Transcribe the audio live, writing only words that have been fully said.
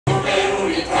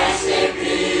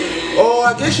Oh,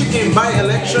 I guess you can buy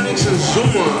electronics in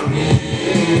Zuma.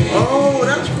 Oh,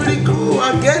 that's pretty cool.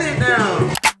 I get it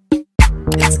now.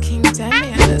 It's King Demi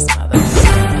and this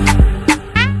motherfucker.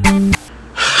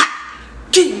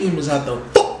 King was out the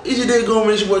fuck. Is your day going,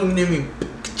 man? She wasn't near me.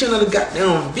 Another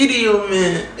goddamn video,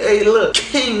 man. Hey, look,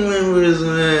 King members,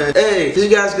 man. Hey, as you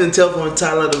guys can tell from the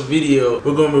title of the video,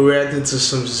 we're gonna be reacting to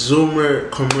some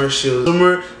Zoomer commercials.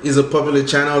 Zoomer is a popular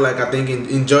channel, like I think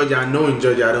in Georgia. I know in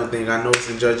Georgia, I don't think. I know it's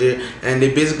in Georgia. And they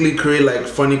basically create like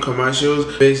funny commercials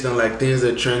based on like things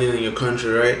that are trending in your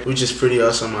country, right? Which is pretty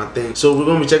awesome, I think. So we're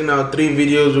gonna be checking out 3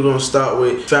 videos. We're gonna start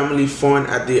with family fun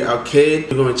at the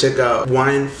arcade. We're gonna check out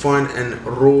wine fun and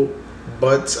roll.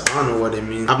 But I don't know what it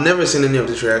means. I've never seen any of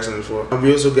this reaction before.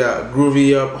 We also got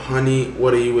groovy up, honey,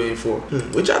 what are you waiting for?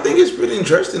 Which I think is pretty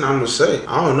interesting, I must say.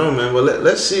 I don't know, man, but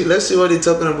let's see what they're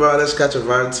talking about. Let's catch a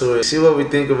vibe to it. See what we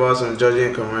think about some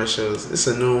Georgian commercials. It's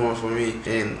a new one for me,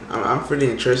 and I'm pretty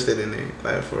interested in it.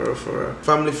 Like for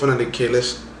family fun at the kid.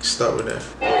 Let's start with that.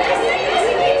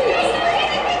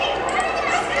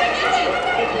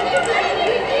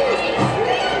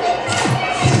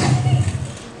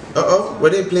 Uh-oh, were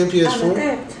they playing PS4?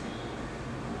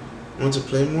 Want to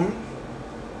play more?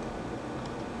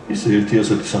 I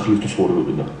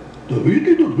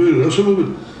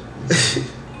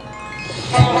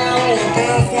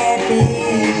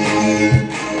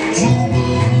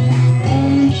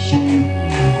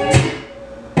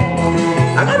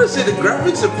gotta say the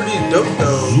graphics are pretty dope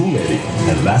though.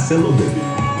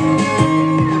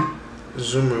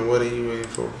 Zoomer, what are you waiting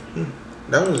for?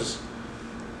 That was...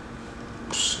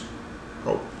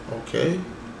 Oh, okay.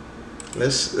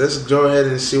 Let's go ahead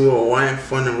and see what wine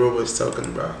fun and robot is talking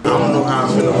about. I don't know how I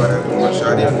feel about that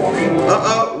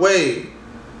commercial. Wait.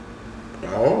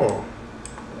 Oh,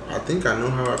 I think I know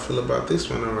how I feel about this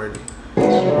one already.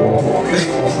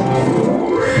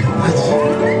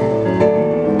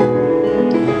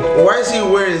 Why is he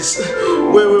wearing...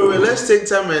 Wait, let's take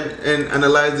time and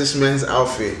analyze this man's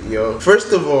outfit, yo.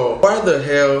 First of all, why the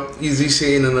hell is he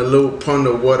sitting in a little pond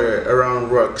of water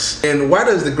around rocks? And why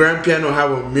does the grand piano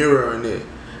have a mirror on it?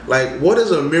 Like, what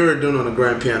is a mirror doing on the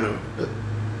grand piano?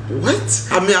 What?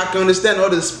 I mean, I can understand all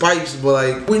the spikes, but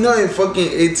like, we're not in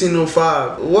fucking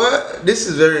 1805. What? This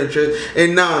is very interesting.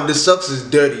 And now, the socks is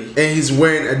dirty, and he's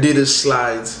wearing Adidas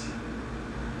slides.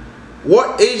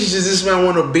 What age does this man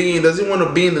want to be in? Does he want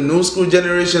to be in the new school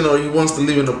generation, or he wants to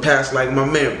live in the past? Like my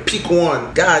man, pick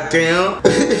one. God damn.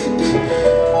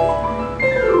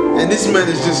 And this man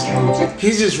is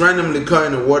he's just randomly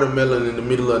cutting a watermelon in the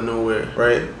middle of nowhere,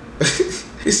 right?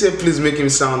 He said, please make him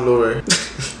sound lower.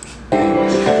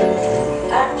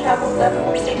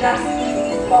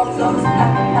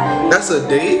 That's a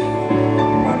date?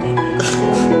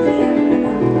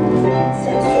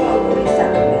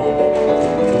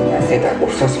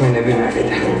 You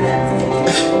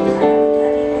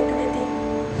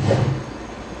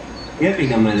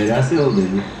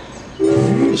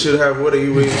should have what are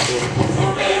you waiting for?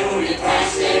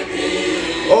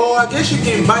 Oh, I guess you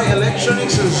can buy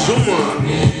electronics in Zuma.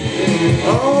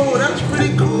 Oh, that's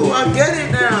pretty cool. I get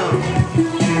it now.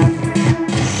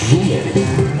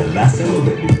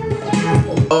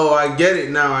 Oh, I get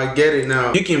it now. I get it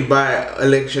now. You can buy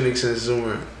electronics in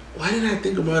Zuma. Why didn't I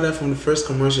think about that from the first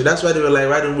commercial? That's why they were like,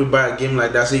 why don't we buy a game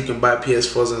like that so you can buy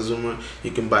PS4s and Zoomer,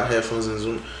 you can buy headphones and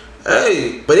Zoomer.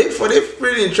 Hey, but they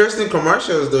pretty interesting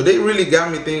commercials though. They really got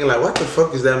me thinking like, what the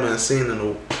fuck is that man saying?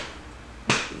 And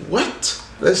what?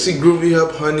 Let's see Groovy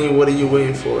Up, honey, what are you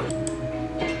waiting for?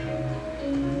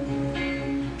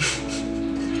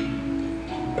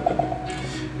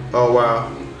 Oh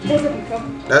wow.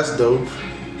 That's dope.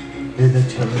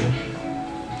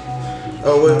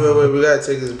 Oh wait, we gotta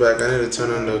take this back. I need to turn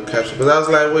on the caption. Because I was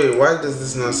like, wait, why does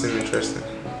this not seem interesting?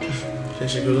 Here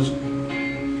she goes.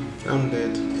 I'm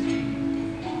dead.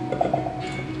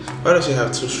 Why does she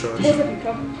have 2 straws? This is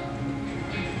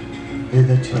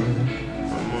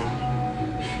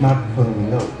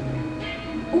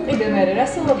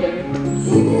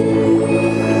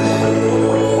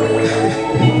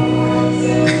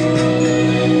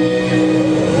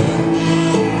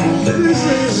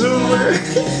Zoomer.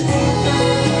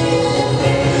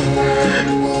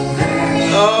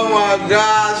 Oh my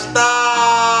gosh,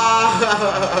 stop!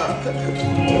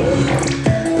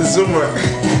 Zoomer.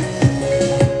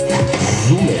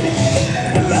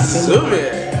 Zoomer.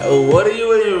 What are you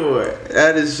waiting for?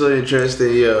 That is so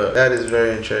interesting, yo. That is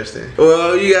very interesting.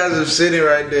 Well, you guys are sitting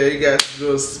right there. You guys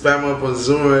go spam up on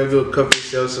Zoom or go cup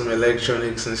yourself some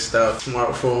electronics and stuff.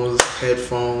 Smartphones,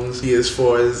 headphones,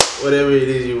 PS4s, whatever it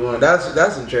is you want.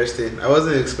 That's interesting. I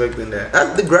wasn't expecting that.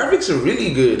 The graphics are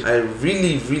really good.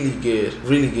 Really good.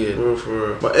 Really good. For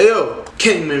real. But hey, yo,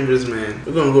 King members, man.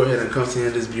 We're gonna go ahead and come to the end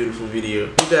of this beautiful video.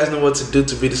 You guys know what to do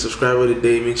to be the subscriber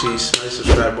today. Make sure you smash the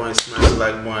subscribe button, smash the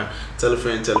like button. Tell a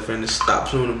friend to stop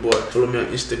playing the boy. Follow me on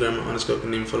Instagram and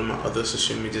 _name. Follow my other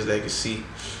social medias like you see.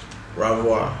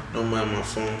 Ravoir. Don't mind my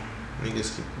phone.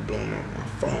 Niggas keep blowing up my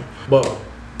phone. But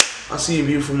I'll see you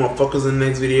beautiful motherfuckers in the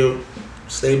next video.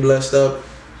 Stay blessed up.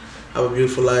 Have a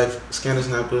beautiful life. Scan the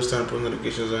snap post, turn post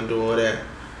notifications on, do all that.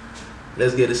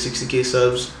 Let's get to 60K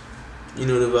subs. You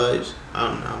know the vibes.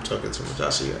 I'm talking too much.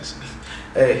 I'll see you guys.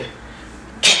 Hey.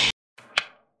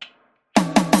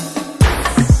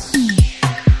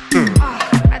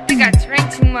 I think I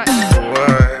drank too much. What?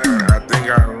 I think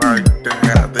I like that.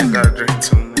 I think I drink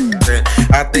too much.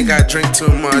 I think I drink too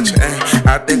much.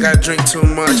 I think I drink too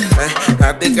much.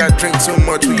 I think I drink too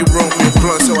much. Will you roll me a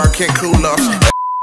blunt so I can't cool off?